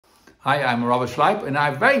Hi, I'm Robert Schleip, and I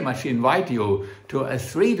very much invite you to a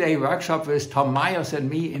 3-day workshop with Tom Myers and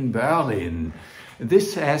me in Berlin.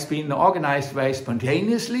 This has been organized very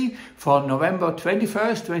spontaneously for November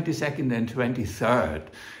 21st, 22nd and 23rd.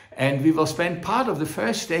 And we will spend part of the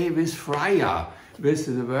first day with Freya, with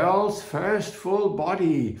the world's first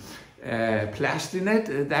full-body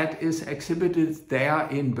plastinet that is exhibited there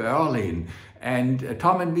in Berlin. And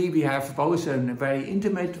Tom and me, we have both a very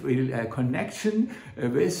intimate connection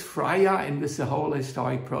with Freya and with the whole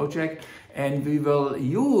historic project. And we will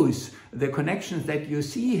use the connections that you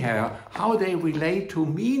see here, how they relate to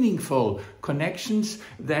meaningful connections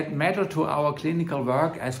that matter to our clinical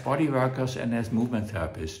work as body workers and as movement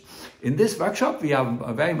therapists. In this workshop, we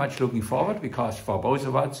are very much looking forward because for both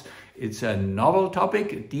of us, it's a novel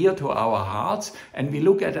topic, dear to our hearts, and we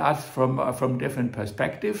look at us from different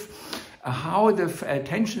perspectives. How the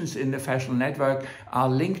tensions in the fascial network are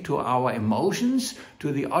linked to our emotions,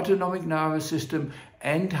 to the autonomic nervous system,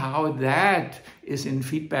 and how that is in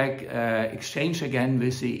feedback exchange again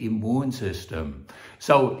with the immune system.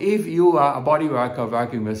 So if you are a body worker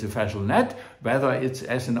working with the fascial net, whether it's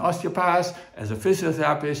as an osteopath, as a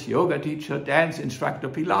physiotherapist, yoga teacher, dance instructor,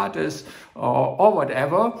 Pilates, or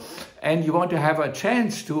whatever, and you want to have a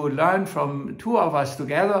chance to learn from two of us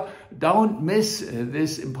together, don't miss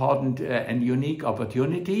this important and unique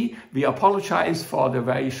opportunity. We apologize for the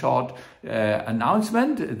very short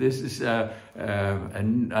announcement. This is a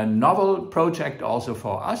novel project also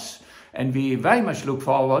for us, and we very much look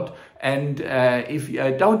forward. And if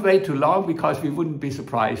don't wait too long, because we wouldn't be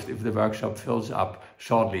surprised if the workshop fills up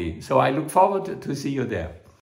shortly. So I look forward to see you there.